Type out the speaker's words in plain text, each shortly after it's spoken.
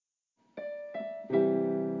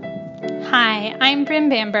Hi, I'm Bryn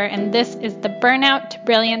Bamber, and this is the Burnout to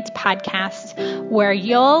Brilliance podcast, where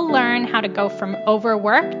you'll learn how to go from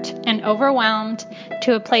overworked and overwhelmed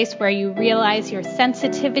to a place where you realize your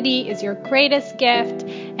sensitivity is your greatest gift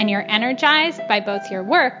and you're energized by both your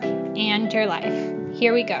work and your life.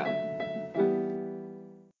 Here we go.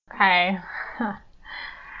 Okay.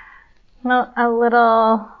 I'm a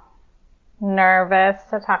little nervous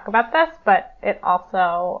to talk about this, but it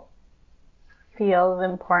also feels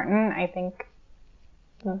important. I think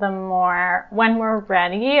when we're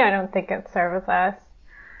ready, I don't think it serves us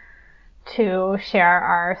to share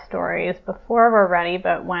our stories before we're ready,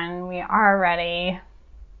 but when we are ready,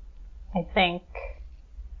 I think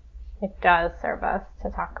it does serve us to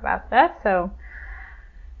talk about this. So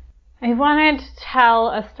I wanted to tell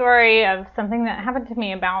a story of something that happened to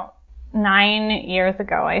me about 9 years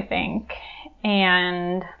ago, I think.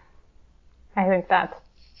 And I think that's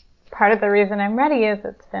part of the reason I'm ready is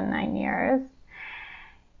it's been 9 years.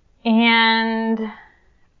 And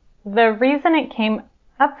the reason it came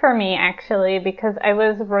up for me, actually, because I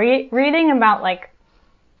was reading about like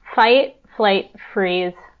fight, flight,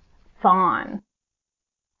 freeze, fawn.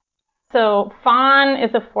 So fawn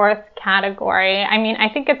is a fourth category. I mean, I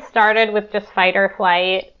think it started with just fight or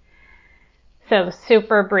flight. So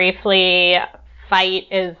super briefly, fight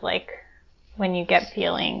is like when you get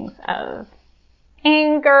feelings of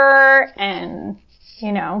anger and,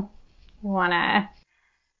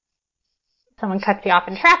 someone cuts you off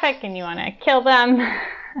in traffic and you want to kill them.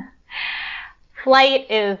 Flight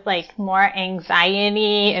is like more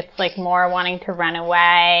anxiety. It's like more wanting to run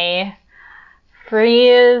away.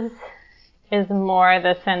 Freeze is more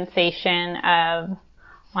the sensation of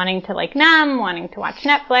wanting to like numb, wanting to watch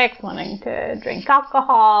Netflix, wanting to drink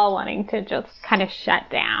alcohol, wanting to just kind of shut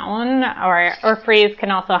down. Or freeze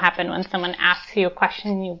can also happen when someone asks you a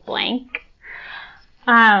question and you blank.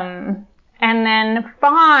 And then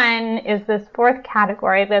fawn is this fourth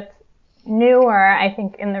category that's newer, I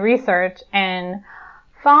think, in the research. And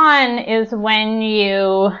fawn is when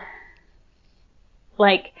you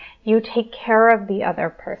take care of the other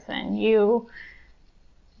person. You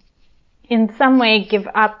in some way give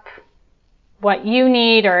up what you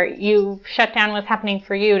need, or you shut down what's happening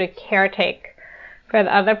for you to caretake for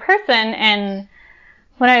the other person. And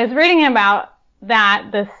when I was reading about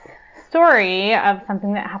that, this story of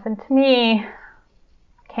something that happened to me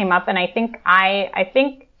came up, and I think I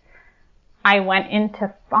went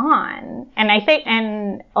into fawn.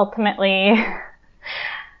 And ultimately,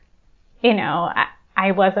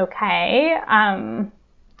 I was okay.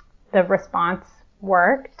 The response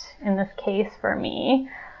worked in this case for me.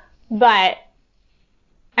 But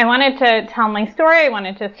I wanted to tell my story. I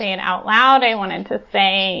wanted to say it out loud. I wanted to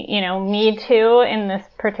say, me too, in this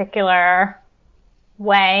particular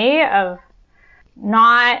way of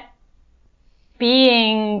not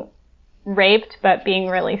being raped, but being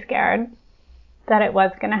really scared that it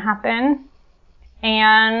was going to happen.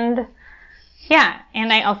 And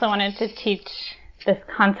I also wanted to teach this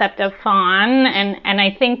concept of fawn. And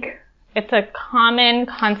I think it's a common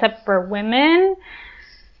concept for women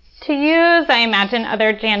to use. I imagine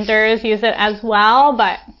other genders use it as well,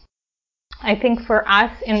 but I think for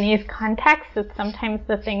us in these contexts, it's sometimes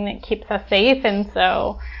the thing that keeps us safe. And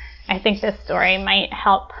so I think this story might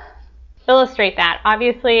help illustrate that.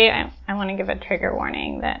 Obviously, I want to give a trigger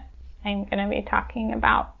warning that I'm going to be talking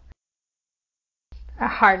about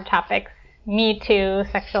hard topics, Me Too,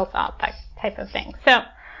 sexual assault, that type of thing. So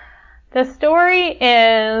the story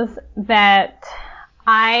is that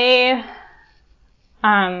I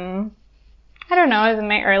was in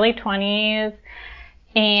my early 20s,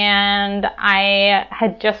 and I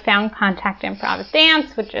had just found Contact Improv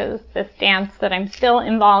Dance, which is this dance that I'm still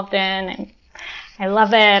involved in, and I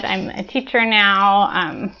love it. I'm a teacher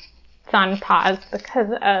now. It's on pause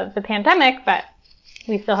because of the pandemic, but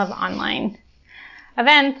we still have online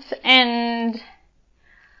events, and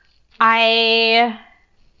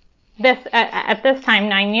at this time,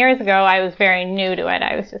 9 years ago, I was very new to it.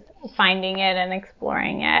 I was just finding it and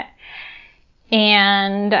exploring it.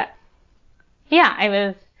 And I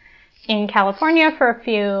was in California for a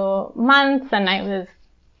few months, and I was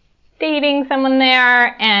dating someone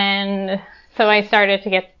there. And so I started to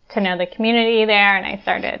get to know the community there, and I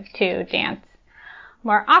started to dance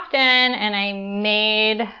more often. And I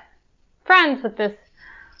made friends with this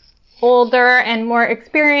older and more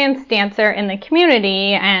experienced dancer in the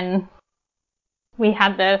community, and we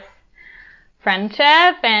had this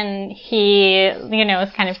friendship, and he,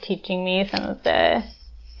 was kind of teaching me some of the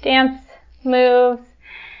dance moves,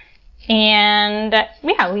 and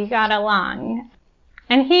we got along.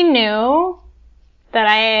 And he knew that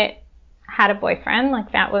I had a boyfriend,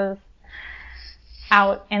 like that was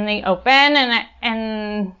out in the open,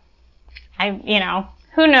 and I,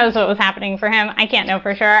 who knows what was happening for him? I can't know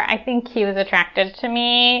for sure. I think he was attracted to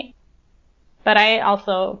me, but I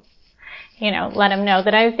also, let him know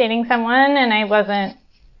that I was dating someone, and I wasn't,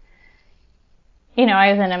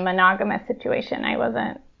 I was in a monogamous situation. I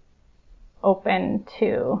wasn't open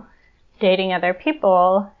to dating other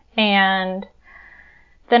people. And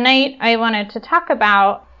the night I wanted to talk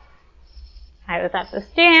about, I was at this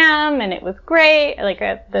jam, and it was great, like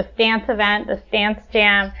this dance event, this dance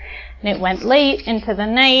jam, and it went late into the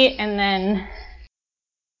night, and then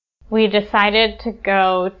we decided to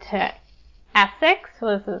go to Essex,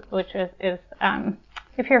 which is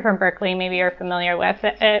if you're from Berkeley, maybe you're familiar with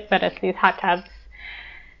it, but it's these hot tubs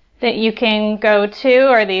that you can go to,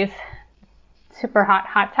 or these super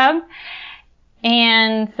hot tubs.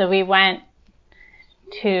 And so we went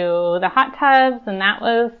to the hot tubs, and that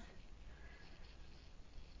was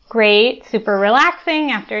great, super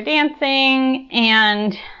relaxing after dancing,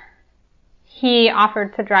 and he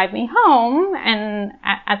offered to drive me home and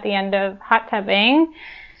at the end of hot tubbing,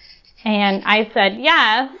 and I said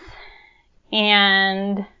yes.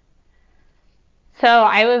 And so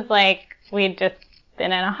I was like, we'd just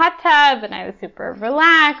been in a hot tub, and I was super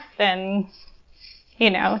relaxed and,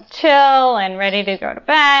 chill and ready to go to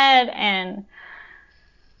bed, and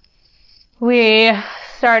we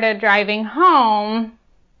started driving home,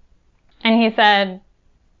 and he said,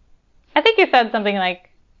 I think he said something like,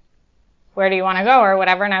 where do you want to go, or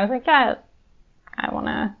whatever, and I was like, yeah, I want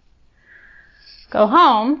to go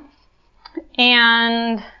home.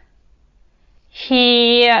 And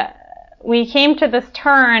we came to this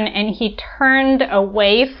turn, and he turned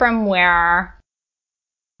away from where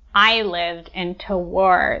I lived and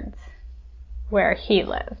towards where he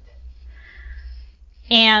lived.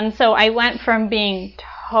 And so I went from being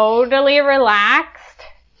totally relaxed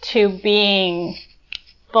to being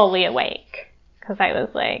fully awake, because I was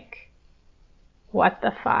like, what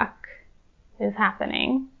the fuck is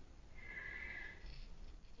happening?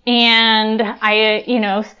 And I,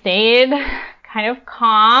 stayed kind of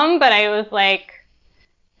calm, but I was like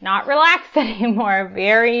not relaxed anymore,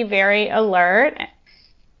 very, very alert.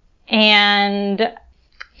 And,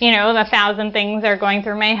 1,000 things are going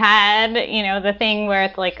through my head, the thing where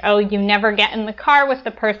it's like, oh, you never get in the car with the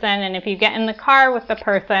person, and if you get in the car with the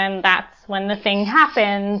person, that's when the thing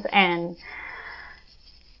happens, and,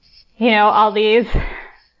 all these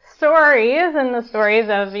stories, and the stories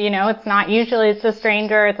of, it's not usually it's a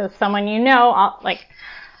stranger, it's someone like,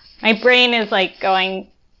 my brain is like going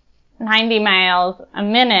 90 miles a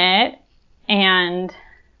minute, and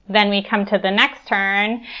then we come to the next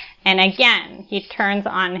turn, and again, he turns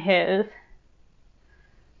on his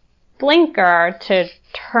blinker to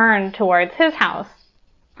turn towards his house.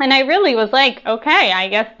 And I really was like, okay, I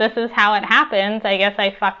guess this is how it happens. I guess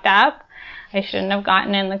I fucked up. I shouldn't have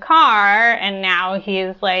gotten in the car, and now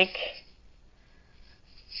he's like,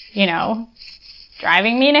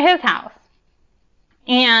 driving me to his house.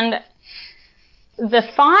 And the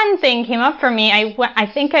fawn thing came up for me. I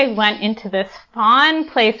think I went into this fawn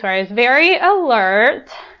place where I was very alert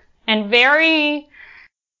and very,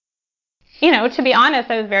 to be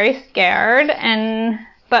honest, I was very scared,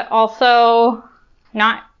 but also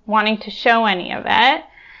not wanting to show any of it.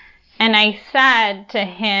 And I said to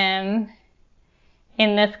him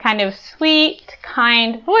in this kind of sweet,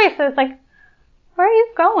 kind voice, I was like, where are you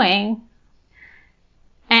going?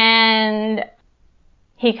 And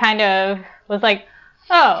he kind of was like,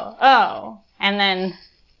 oh, and then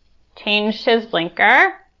changed his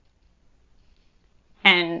blinker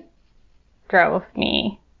and drove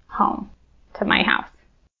me home to my house.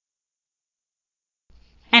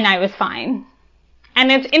 And I was fine.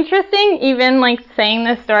 And it's interesting, even like saying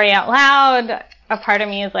this story out loud, a part of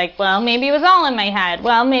me is like, well, maybe it was all in my head.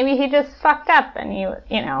 Well, maybe he just fucked up, and he,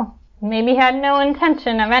 maybe had no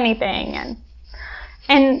intention of anything.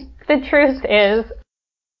 And the truth is,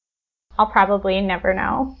 I'll probably never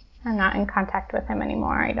know. I'm not in contact with him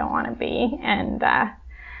anymore. I don't want to be. And,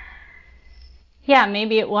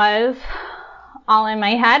 maybe it was all in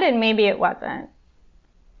my head, and maybe it wasn't.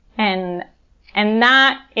 And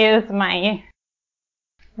that is my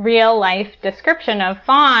real life description of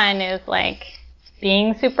fawn, is like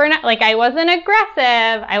being super, like I wasn't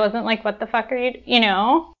aggressive. I wasn't like, what the fuck are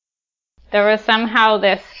you, There was somehow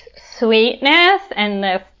this sweetness and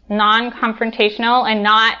this non-confrontational, and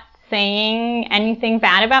not saying anything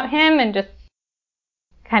bad about him, and just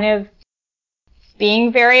kind of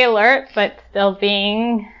being very alert, but still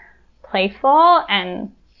being playful.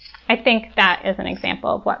 And I think that is an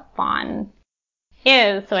example of what fawn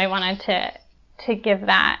is. So I wanted to give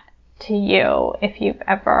that to you if you've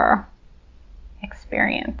ever,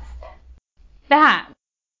 experienced that.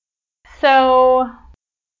 So,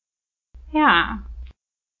 yeah.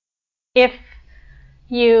 If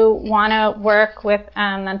you want to work with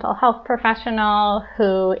a mental health professional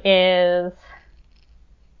who is,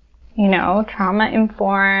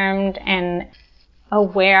 trauma-informed and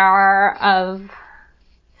aware of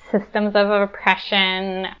systems of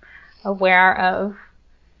oppression, aware of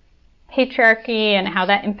patriarchy and how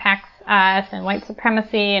that impacts us, and white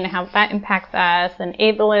supremacy and how that impacts us, and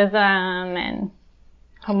ableism and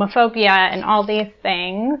homophobia and all these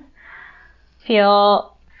things,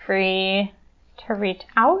 feel free to reach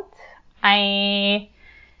out. I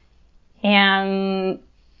am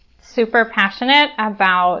super passionate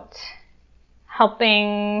about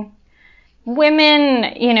helping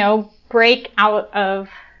women, break out of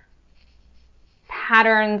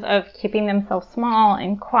patterns of keeping themselves small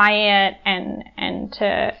and quiet and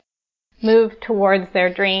to move towards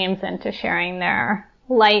their dreams and to sharing their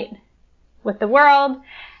light with the world.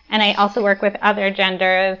 And I also work with other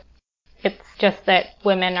genders. It's just that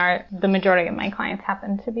women are, the majority of my clients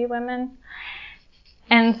happen to be women.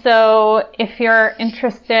 And so if you're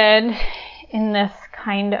interested in this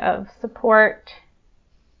kind of support,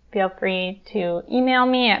 feel free to email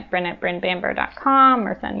me at bryn@brynbamber.com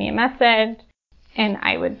or send me a message. And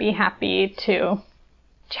I would be happy to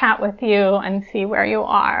chat with you and see where you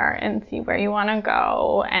are and see where you want to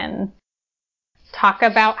go and talk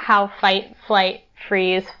about how fight, flight,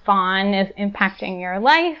 freeze, fawn is impacting your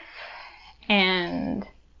life, and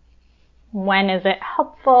when is it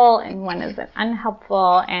helpful and when is it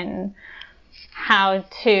unhelpful, and how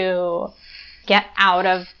to get out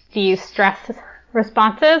of these stress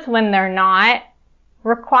responses when they're not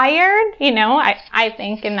required. I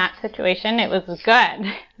think in that situation it was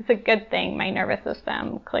good. It's a good thing my nervous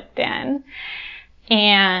system clicked in.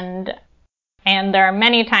 And there are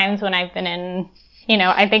many times when I've been in,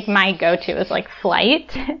 I think my go-to is like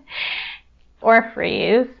flight or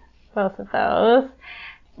freeze, both of those,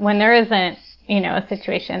 when there isn't, a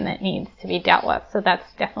situation that needs to be dealt with. So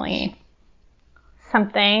that's definitely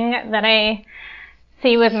something that I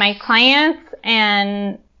see with my clients.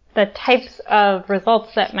 And the types of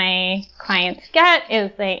results that my clients get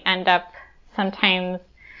is they end up sometimes,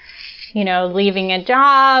 leaving a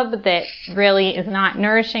job that really is not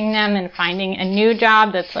nourishing them and finding a new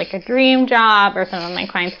job that's like a dream job. Or some of my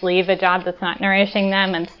clients leave a job that's not nourishing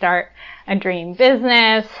them and start a dream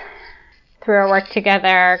business. Through our work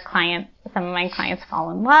together, some of my clients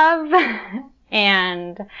fall in love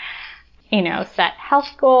and, set health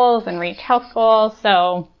goals and reach health goals.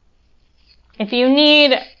 So if you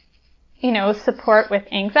need, support with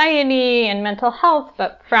anxiety and mental health,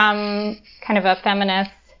 but from kind of a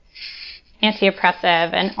feminist,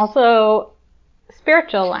 anti-oppressive, and also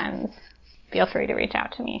spiritual lens, feel free to reach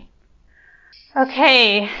out to me.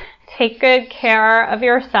 Okay, take good care of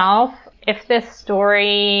yourself. If this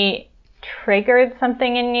story triggered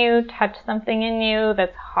something in you, touched something in you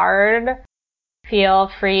that's hard, feel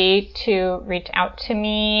free to reach out to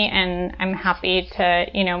me, and I'm happy to,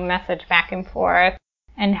 message back and forth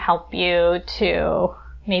and help you to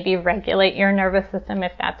maybe regulate your nervous system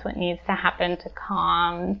if that's what needs to happen to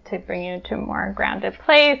calm, to bring you to a more grounded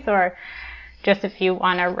place, or just if you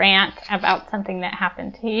want to rant about something that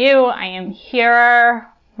happened to you, I am here.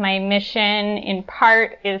 My mission in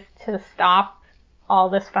part is to stop all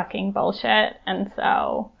this fucking bullshit, and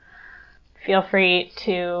so feel free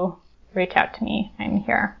to reach out to me. I'm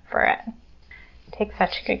here for it. Take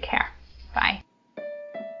such good care. Bye.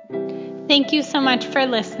 Thank you so much for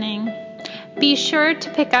listening. Be sure to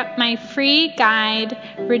pick up my free guide,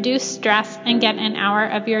 Reduce Stress and Get an Hour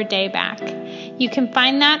of Your Day Back. You can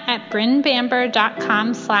find that at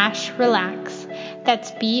brynbamber.com/relax.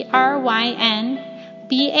 That's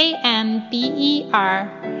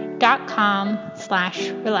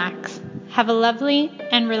BrynBamber.com/relax. Have a lovely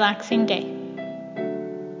and relaxing day.